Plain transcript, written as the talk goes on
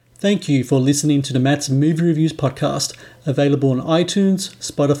Thank you for listening to the Matt's Movie Reviews podcast, available on iTunes,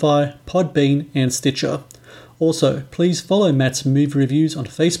 Spotify, Podbean, and Stitcher. Also, please follow Matt's Movie Reviews on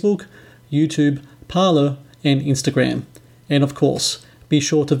Facebook, YouTube, Parler, and Instagram. And of course, be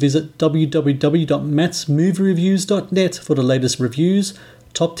sure to visit www.mattsmoviereviews.net for the latest reviews,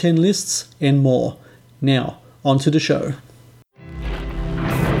 top 10 lists, and more. Now, on to the show.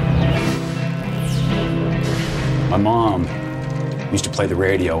 My mom used to play the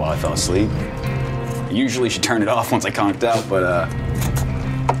radio while I fell asleep. Usually she'd turn it off once I conked out, but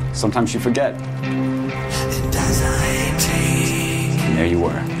sometimes she'd forget. And there you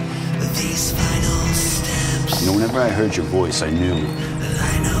were. Whenever I heard your voice, I knew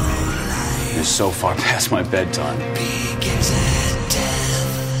it was so far past my bedtime. Just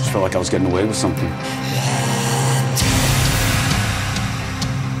felt like I was getting away with something.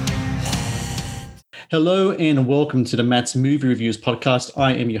 Hello and welcome to the Matt's Movie Reviews podcast.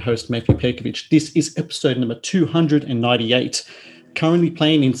 I am your host, Matthew Perkovich. This is episode number 298, currently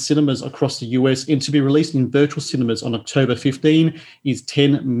playing in cinemas across the US and to be released in virtual cinemas on October 15 is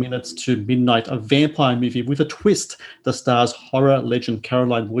 10 Minutes to Midnight, a vampire movie with a twist that stars horror legend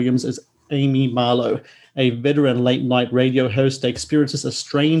Caroline Williams as Amy Marlowe, a veteran late-night radio host that experiences a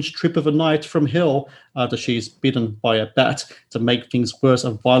strange trip of a night from hell after she is bitten by a bat. To make things worse,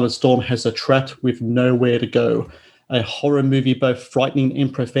 a violent storm has her trapped with nowhere to go. A horror movie both frightening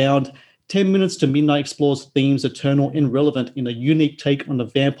and profound, 10 Minutes to Midnight explores themes eternal and relevant in a unique take on a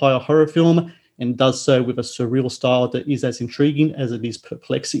vampire horror film and does so with a surreal style that is as intriguing as it is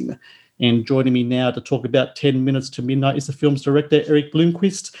perplexing. And joining me now to talk about 10 Minutes to Midnight is the film's director, Eric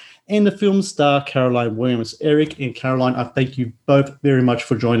Bloomquist, and the film's star, Caroline Williams. Eric and Caroline, I thank you both very much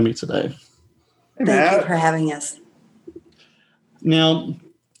for joining me today. Thank you for having us. Now,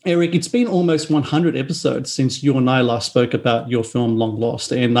 Eric, it's been almost 100 episodes since you and I last spoke about your film, Long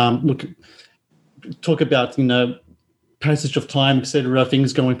Lost. And talk about, passage of time, etc.,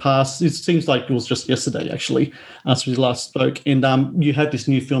 things going past. It seems like it was just yesterday, actually, as we last spoke. And you have this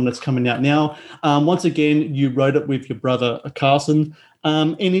new film that's coming out now. Once again, you wrote it with your brother, Carson.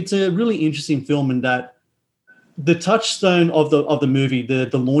 And it's a really interesting film in that the touchstone of the movie, the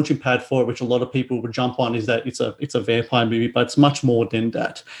launching pad for it, which a lot of people would jump on, is that it's a vampire movie, but it's much more than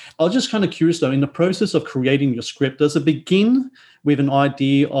that. I was just kind of curious, though, in the process of creating your script, does it begin with an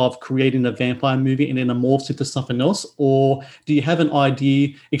idea of creating a vampire movie and then it morphs into something else? Or do you have an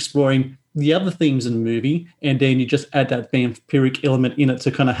idea exploring the other themes in the movie and then you just add that vampiric element in it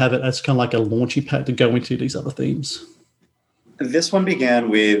to kind of have it as kind of like a launching pad to go into these other themes? This one began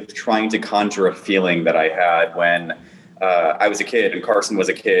with trying to conjure a feeling that I had when I was a kid and Carson was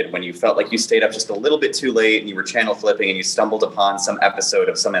a kid, when you felt like you stayed up just a little bit too late and you were channel flipping and you stumbled upon some episode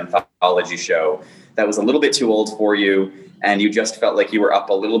of some anthology show that was a little bit too old for you and you just felt like you were up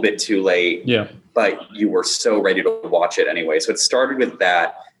a little bit too late, but you were so ready to watch it anyway. So it started with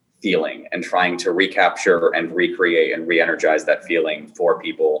that feeling and trying to recapture and recreate and re-energize that feeling for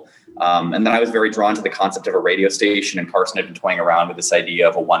people. And then I was very drawn to the concept of a radio station, and Carson had been toying around with this idea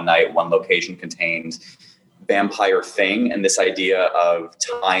of a one night, one location contained vampire thing. And this idea of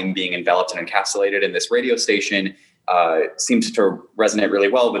time being enveloped and encapsulated in this radio station seems to resonate really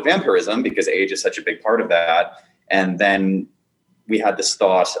well with vampirism because age is such a big part of that. And then we had this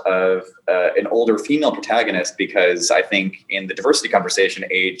thought of an older female protagonist because I think in the diversity conversation,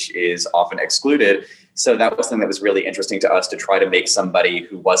 age is often excluded. So that was something that was really interesting to us, to try to make somebody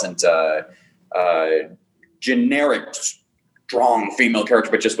who wasn't a generic, strong female character,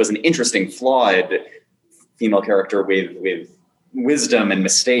 but just was an interesting, flawed female character with wisdom and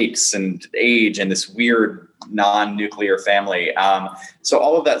mistakes and age and this weird non-nuclear family. So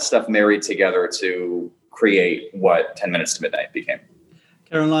all of that stuff married together to create what 10 Minutes to Midnight became.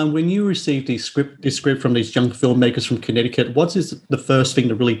 Caroline, when you received this script from these young filmmakers from Connecticut, what is the first thing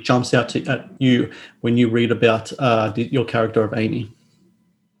that really jumps out at you when you read about your character of Amy?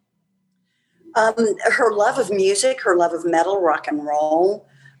 Her love of music, her love of metal, rock and roll.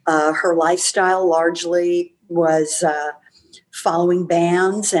 Her lifestyle largely was following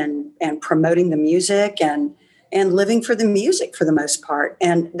bands and promoting the music and living for the music for the most part.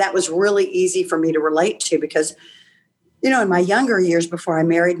 And that was really easy for me to relate to because, in my younger years before I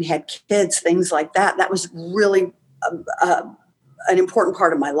married and had kids, things like that, that was really an important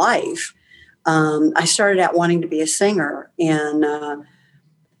part of my life. I started out wanting to be a singer. And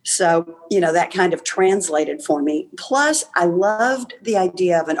so, that kind of translated for me. Plus, I loved the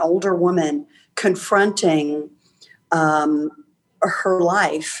idea of an older woman confronting her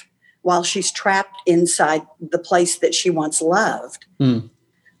life while she's trapped inside the place that she once loved.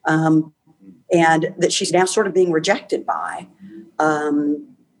 And that she's now sort of being rejected by.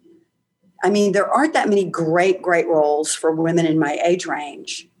 I mean, there aren't that many great roles for women in my age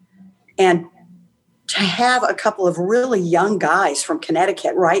range. And to have a couple of really young guys from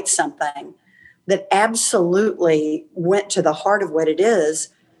Connecticut write something that absolutely went to the heart of what it is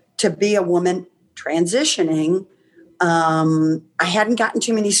to be a woman transitioning. I hadn't gotten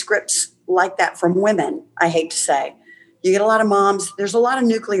too many scripts like that from women, I hate to say. You get a lot of moms. There's a lot of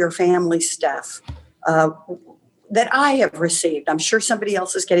nuclear family stuff that I have received. I'm sure somebody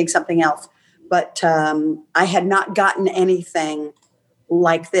else is getting something else. But I had not gotten anything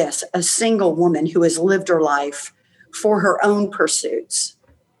like this, a single woman who has lived her life for her own pursuits.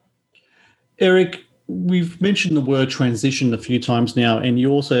 Eric, we've mentioned the word transition a few times now, and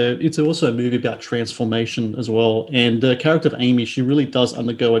it's also a movie about transformation as well. And the character of Amy, she really does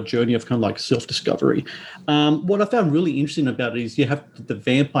undergo a journey of kind of like self-discovery. What I found really interesting about it is you have the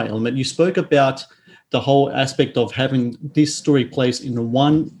vampire element. You spoke about the whole aspect of having this story placed in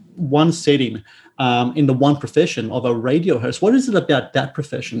one setting, in the one profession of a radio host. What is it about that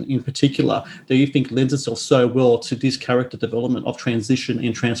profession in particular that you think lends itself so well to this character development of transition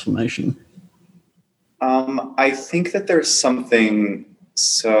and transformation? I think that there's something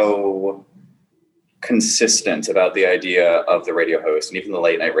so consistent about the idea of the radio host and even the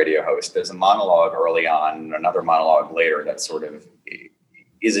late night radio host. There's a monologue early on, another monologue later that sort of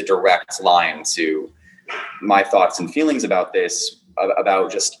is a direct line to my thoughts and feelings about this,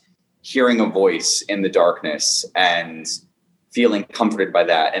 about just hearing a voice in the darkness and feeling comforted by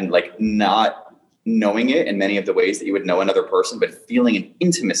that, and like not knowing it in many of the ways that you would know another person, but feeling an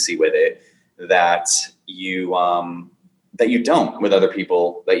intimacy with it that you don't with other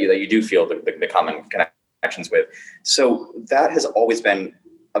people, that you do feel the common connections with. So that has always been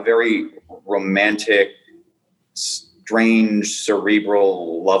a very romantic, strange,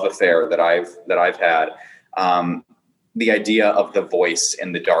 cerebral love affair that I've had. The idea of the voice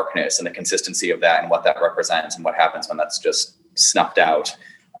in the darkness and the consistency of that and what that represents and what happens when that's just snuffed out,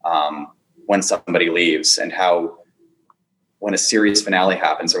 when somebody leaves, and how when a series finale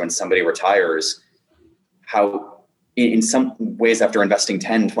happens or when somebody retires, how in some ways after investing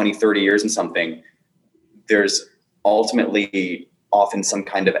 10, 20, 30 years in something, there's ultimately often some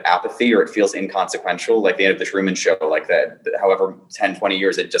kind of apathy, or it feels inconsequential, like the end of the Truman Show, like that, however 10, 20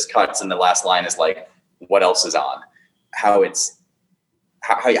 years it just cuts and the last line is like, what else is on? How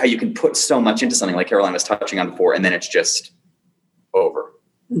you can put so much into something like Caroline was touching on before, and then it's just over.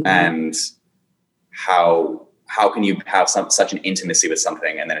 Mm-hmm. And how can you have such an intimacy with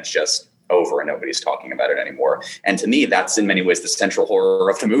something and then it's just over and nobody's talking about it anymore? And to me, that's in many ways the central horror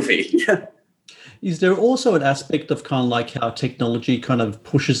of the movie. Yeah. Is there also an aspect of kind of like how technology kind of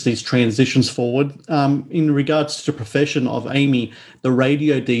pushes these transitions forward? In regards to the profession of Amy, the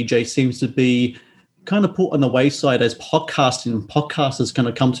radio DJ seems to be kind of put on the wayside as podcasters kind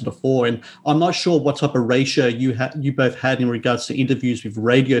of come to the fore. And I'm not sure what type of ratio you both had in regards to interviews with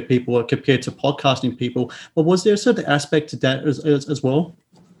radio people compared to podcasting people, but was there a certain aspect to that as well?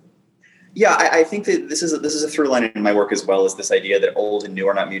 Yeah, I think that this is a through line in my work as well, as this idea that old and new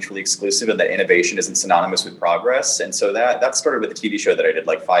are not mutually exclusive and that innovation isn't synonymous with progress. And so that started with a TV show that I did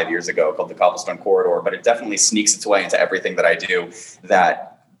like 5 years ago called The Cobblestone Corridor, but it definitely sneaks its way into everything that I do.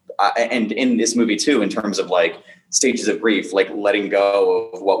 And in this movie too, in terms of like stages of grief, like letting go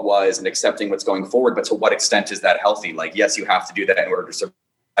of what was and accepting what's going forward. But to what extent is that healthy? Like, yes, you have to do that in order to survive.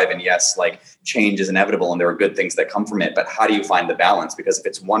 And yes, like change is inevitable and there are good things that come from it. But how do you find the balance? Because if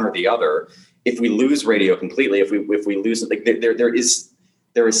it's one or the other, if we lose radio completely, if we lose it, like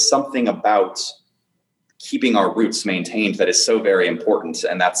there is something about keeping our roots maintained that is so very important.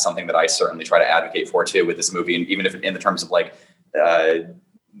 And that's something that I certainly try to advocate for too with this movie. And even if in the terms of like,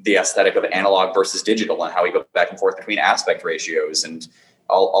 the aesthetic of analog versus digital and how we go back and forth between aspect ratios and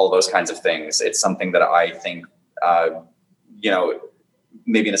all those kinds of things. It's something that I think,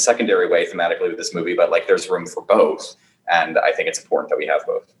 maybe in a secondary way thematically with this movie, but like there's room for both. And I think it's important that we have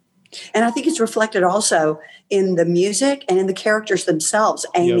both. And I think it's reflected also in the music and in the characters themselves,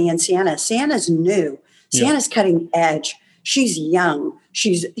 Amy and Sienna. Sienna's new. Sienna's cutting edge. She's young.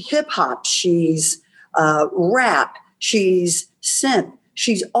 She's hip hop. She's rap. She's synth.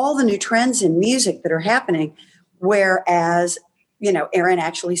 She's all the new trends in music that are happening. Whereas, Aaron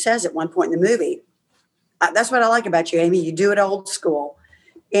actually says at one point in the movie, that's what I like about you, Amy. You do it old school.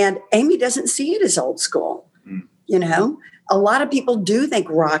 And Amy doesn't see it as old school. A lot of people do think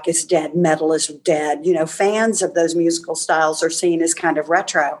rock is dead, metal is dead. Fans of those musical styles are seen as kind of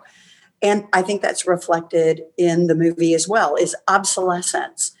retro. And I think that's reflected in the movie as well, is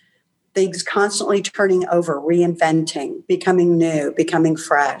obsolescence. Things constantly turning over, reinventing, becoming new, becoming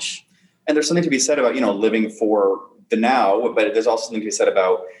fresh. And there's something to be said about, living for the now, but there's also something to be said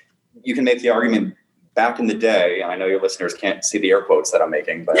about you can make the argument back in the day, and I know your listeners can't see the air quotes that I'm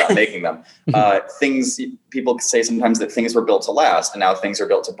making, but I'm making them. People say sometimes that things were built to last, and now things are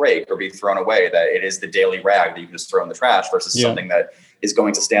built to break or be thrown away, that it is the daily rag that you can just throw in the trash versus something that is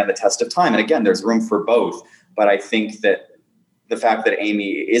going to stand the test of time. And again, there's room for both. But I think that the fact that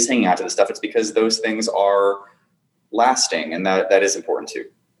Amy is hanging out to this stuff, it's because those things are lasting, and that is important too.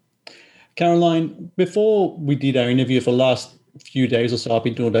 Caroline, before we did our interview for the last few days or so, I've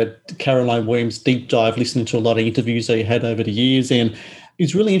been doing that Caroline Williams deep dive, listening to a lot of interviews that you had over the years. And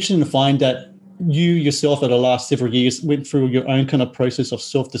it's really interesting to find that you yourself, over the last several years, went through your own kind of process of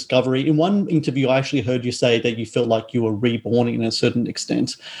self-discovery. In one interview, I actually heard you say that you felt like you were reborn in a certain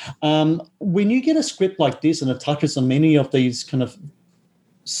extent. When you get a script like this and it touches on many of these kind of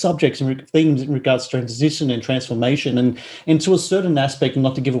subjects and themes in regards to transition and transformation, and to a certain aspect,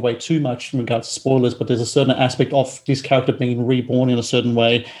 not to give away too much in regards to spoilers, but there's a certain aspect of this character being reborn in a certain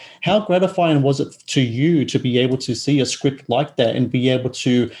way. How gratifying was it to you to be able to see a script like that and be able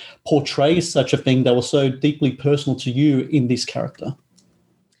to portray such a thing that was so deeply personal to you in this character?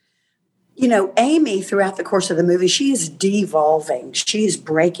 You know, Amy, throughout the course of the movie, she is devolving. She is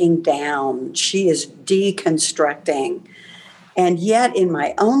breaking down. She is deconstructing. And yet in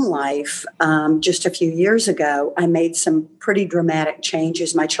my own life, just a few years ago, I made some pretty dramatic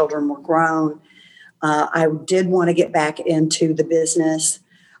changes. My children were grown. I did want to get back into the business.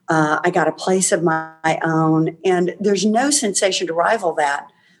 I got a place of my own. And there's no sensation to rival that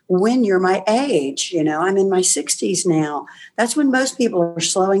when you're my age. You know, I'm in my 60s now. That's when most people are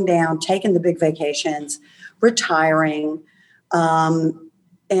slowing down, taking the big vacations, retiring. And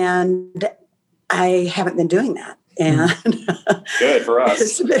I haven't been doing that. And good for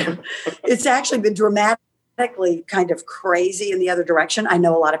us. It's actually been dramatically kind of crazy in the other direction. I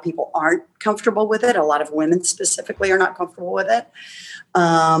know a lot of people aren't comfortable with it. A lot of women specifically are not comfortable with it.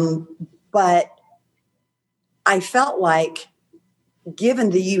 But I felt like, given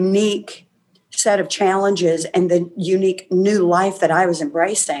the unique set of challenges and the unique new life that I was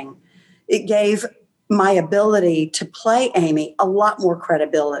embracing, it gave my ability to play Amy a lot more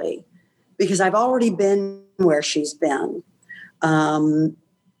credibility, because I've already been where she's been. And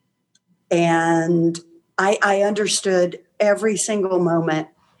I understood every single moment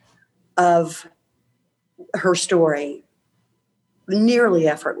of her story nearly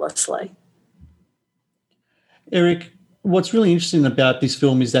effortlessly. Eric, what's really interesting about this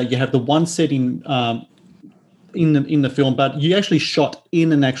film is that you have the one setting in the film, but you actually shot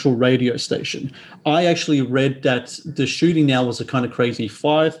in an actual radio station. I actually read that the shooting now was a kind of crazy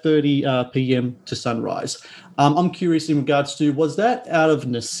 5:30 p.m. to sunrise. I'm curious in regards to, was that out of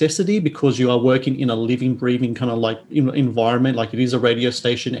necessity because you are working in a living, breathing kind of like environment, like it is a radio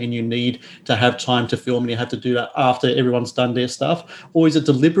station and you need to have time to film and you have to do that after everyone's done their stuff? Or is it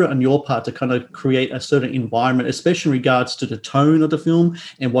deliberate on your part to kind of create a certain environment, especially in regards to the tone of the film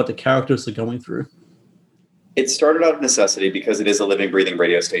and what the characters are going through? It started out of necessity because it is a living, breathing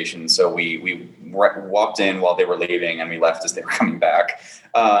radio station. So we walked in while they were leaving and we left as they were coming back.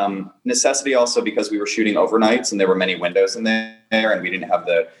 Necessity also because we were shooting overnights and there were many windows in there and we didn't have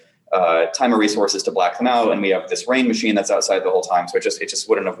the time or resources to black them out. And we have this rain machine that's outside the whole time. So it just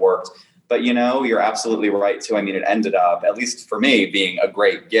wouldn't have worked. But, you know, you're absolutely right, too. I mean, it ended up, at least for me, being a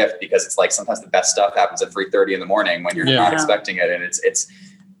great gift because it's like sometimes the best stuff happens at 3:30 in the morning when you're not expecting it. And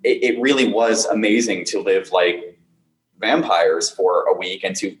it really was amazing to live like vampires for a week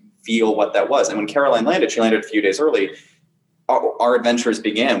and to feel what that was. And when Caroline landed, she landed a few days early. Our adventures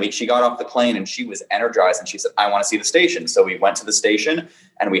began. She got off the plane and she was energized and she said, I want to see the station. So we went to the station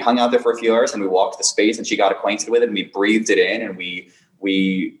and we hung out there for a few hours and we walked the space and she got acquainted with it and we breathed it in and we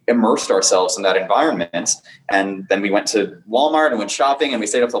immersed ourselves in that environment. And then we went to Walmart and went shopping and we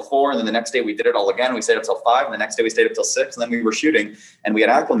stayed up till 4. And then the next day we did it all again. We stayed up till 5. And the next day we stayed up till 6. And then we were shooting and we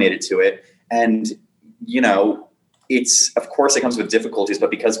had acclimated to it. And, you know, of course it comes with difficulties, but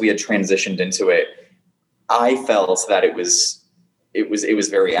because we had transitioned into it, I felt that it was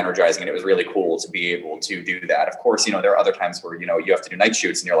very energizing and it was really cool to be able to do that. Of course, you know, there are other times where, you know, you have to do night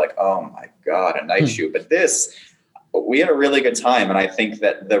shoots and you're like, oh my God, a night shoot. But we had a really good time. And I think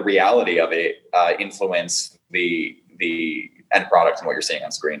that the reality of it influenced the end product and what you're seeing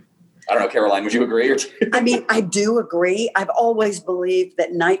on screen. I don't know, Caroline, would you agree? I mean, I do agree. I've always believed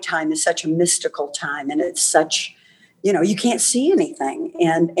that nighttime is such a mystical time and it's such, you know, you can't see anything.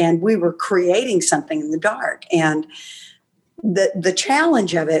 And we were creating something in the dark. And the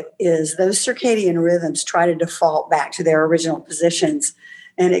challenge of it is those circadian rhythms try to default back to their original positions.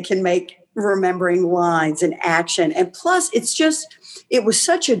 And it can make remembering lines and action. And plus, it was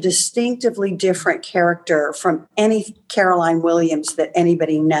such a distinctively different character from any Caroline Williams that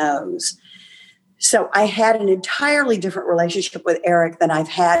anybody knows. So I had an entirely different relationship with Eric than I've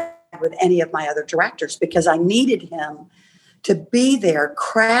had with any of my other directors, because I needed him to be there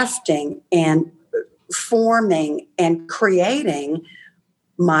crafting and forming and creating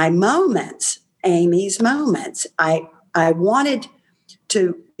my moments, Amy's moments. I wanted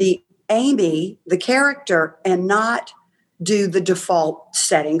to be Amy, the character, and not do the default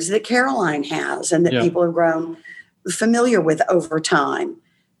settings that Caroline has and that people have grown familiar with over time.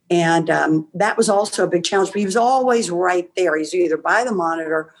 And that was also a big challenge. But he was always right there. He's either by the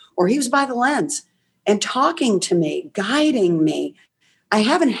monitor or he was by the lens and talking to me, guiding me. I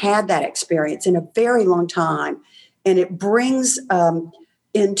haven't had that experience in a very long time. And it brings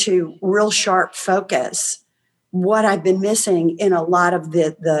into real sharp focus what I've been missing in a lot of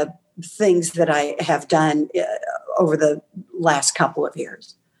the things that I have done over the last couple of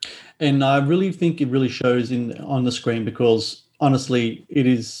years. And I really think it really shows on the screen, because honestly, it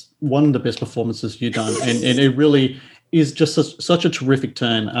is one of the best performances you've done. And it really is just such a terrific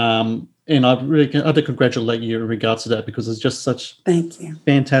turn. And I have to congratulate you in regards to that, because it's just such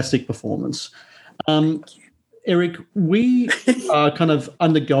fantastic performance. Eric, we are kind of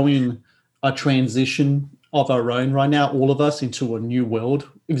undergoing a transition of our own right now, all of us, into a new world.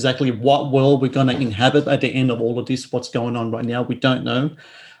 Exactly what world we're going to inhabit at the end of all of this, what's going on right now, we don't know.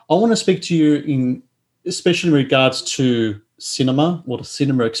 I want to speak to you especially in regards to cinema, or the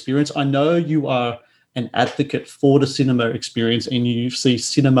cinema experience. I know you are an advocate for the cinema experience, and you see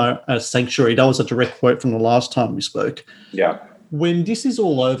cinema as sanctuary. That was a direct quote from the last time we spoke. Yeah. When this is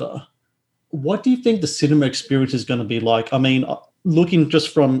all over, what do you think the cinema experience is going to be like? I mean, looking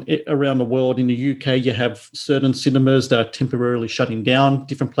just from around the world, in the UK, you have certain cinemas that are temporarily shutting down,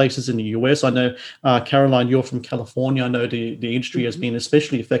 different places in the US. I know, Caroline, you're from California. I know the industry has been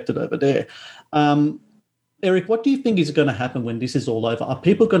especially affected over there. Eric, what do you think is going to happen when this is all over? Are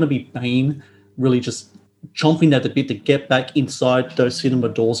people going to be really just chomping at the bit to get back inside those cinema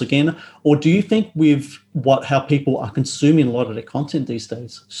doors again? Or do you think with how people are consuming a lot of their content these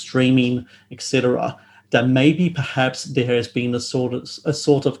days, streaming, etc., that maybe perhaps there has been a sort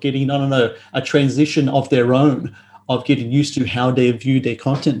of getting, a transition of their own, of getting used to how they view their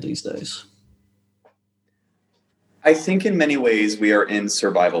content these days? I think in many ways we are in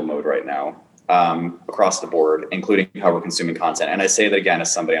survival mode right now, across the board, including how we're consuming content. And I say that again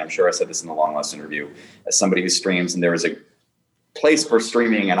as somebody, I'm sure I said this in the Long Lost interview, as somebody who streams, and there is a place for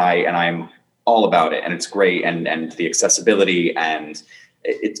streaming, and I'm all about it, and it's great, and the accessibility, and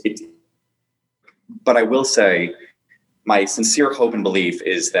it. But I will say, my sincere hope and belief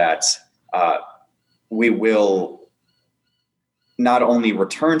is that we will not only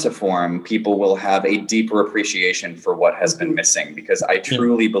return to form, people will have a deeper appreciation for what has been missing, because I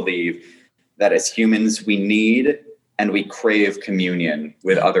truly believe that as humans, we need and we crave communion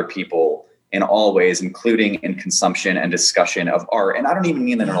with other people in all ways, including in consumption and discussion of art. And I don't even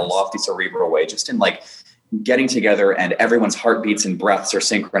mean that in a lofty, cerebral way, just in like getting together and everyone's heartbeats and breaths are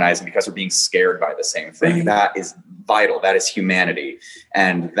synchronizing because we're being scared by the same thing. Right. That is vital. That is humanity.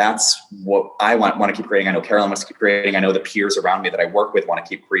 And that's what I want to keep creating. I know Caroline wants to keep creating. I know the peers around me that I work with want to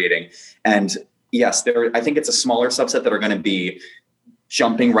keep creating. And yes, I think it's a smaller subset that are going to be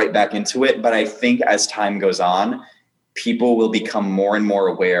jumping right back into it. But I think as time goes on, people will become more and more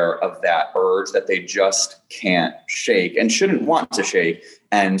aware of that urge that they just can't shake and shouldn't want to shake.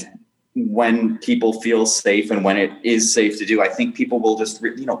 And when people feel safe and when it is safe to do, I think people will just,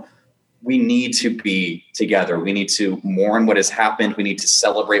 we need to be together. We need to mourn what has happened. We need to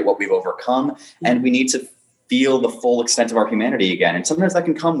celebrate what we've overcome. And we need to feel the full extent of our humanity again. And sometimes that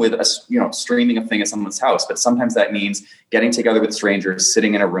can come with streaming a thing at someone's house, but sometimes that means getting together with strangers,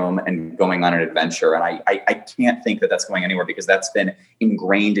 sitting in a room and going on an adventure. And I can't think that that's going anywhere, because that's been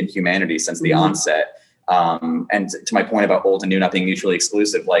ingrained in humanity since the onset. And to my point about old and new not being mutually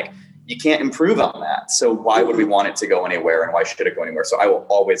exclusive, like, you can't improve on that. So why would we want it to go anywhere, and why should it go anywhere? So I will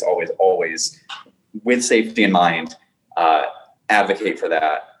always, always, always, with safety in mind, advocate for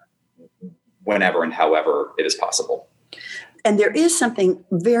that whenever and however it is possible. And there is something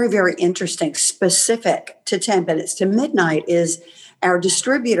very, very interesting, specific to 10 Minutes to Midnight, is our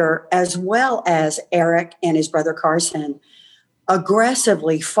distributor, as well as Eric and his brother Carson,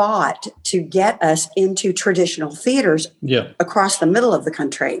 aggressively fought to get us into traditional theaters across the middle of the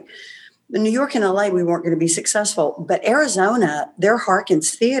country. In New York and LA, we weren't going to be successful, but Arizona, their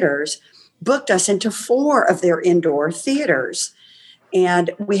Harkins theaters, booked us into 4 of their indoor theaters.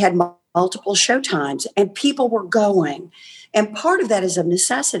 And we had multiple show times, and people were going. And part of that is of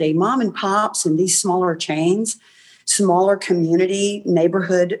necessity. Mom and pops and these smaller chains, smaller community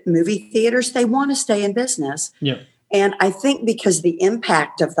neighborhood movie theaters, they want to stay in business. Yeah. And I think because the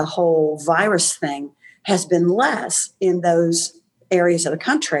impact of the whole virus thing has been less in those areas of the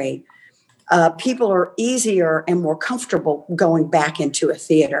country, people are easier and more comfortable going back into a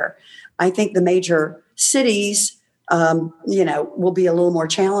theater. I think the major cities, will be a little more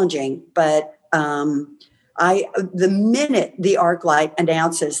challenging. But the minute the ArcLight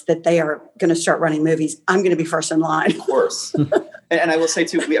announces that they are going to start running movies, I'm going to be first in line. Of course. And I will say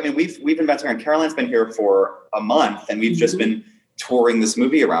too, we've been bouncing around. Caroline's been here for a month, and we've just been touring this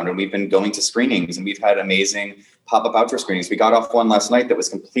movie around, and we've been going to screenings, and we've had amazing pop-up outdoor screenings. We got off one last night that was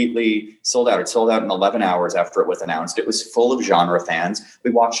completely sold out. It sold out in 11 hours after it was announced. It was full of genre fans.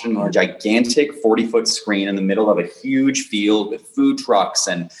 We watched it on a gigantic 40-foot screen in the middle of a huge field with food trucks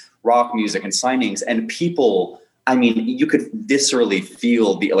and rock music and signings, and people, you could viscerally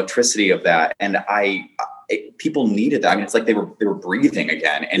feel the electricity of that. And people needed that. It's like they were breathing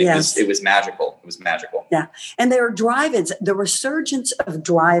again, and yes. it was magical. It was magical. Yeah, and there are drive-ins. The resurgence of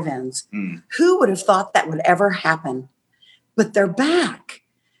drive-ins. Who would have thought that would ever happen? But they're back,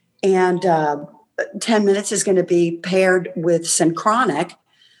 and 10 Minutes is going to be paired with Synchronic,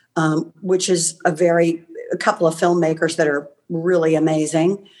 which is a couple of filmmakers that are really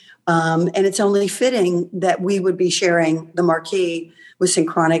amazing, and it's only fitting that we would be sharing the marquee with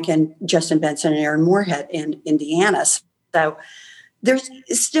Synchronic and Justin Benson and Aaron Moorhead in Indiana. So there's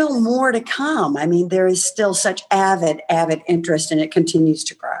still more to come. There is still such avid interest, and it continues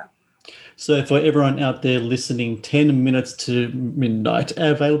to grow. So for everyone out there listening, 10 Minutes to Midnight,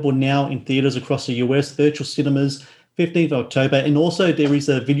 available now in theaters across the US, virtual cinemas, 15th of October. And also there is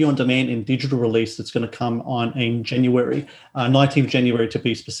a video on demand and digital release that's going to come on in January, 19th January to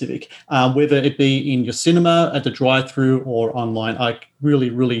be specific. Whether it be in your cinema, at the drive-thru, or online, I really,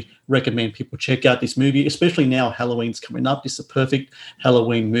 really recommend people check out this movie, especially now Halloween's coming up. This is a perfect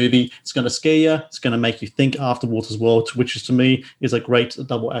Halloween movie. It's going to scare you. It's going to make you think afterwards as well, which is, to me, is a great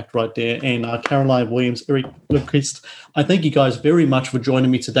double act right there. And Caroline Williams, Eric Lundqvist, I thank you guys very much for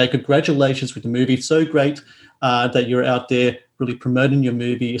joining me today. Congratulations with the movie. It's so great that you're out there really promoting your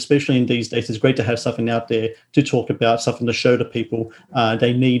movie, especially in these days. It's great to have something out there to talk about, something to show to people.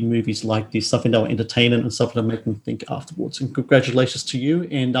 They need movies like this, something that will entertain them and something to make them think afterwards. And congratulations to you,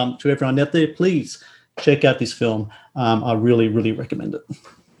 and to everyone out there, please check out this film. I really, really recommend it.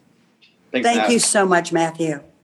 Thank you so much, Matthew.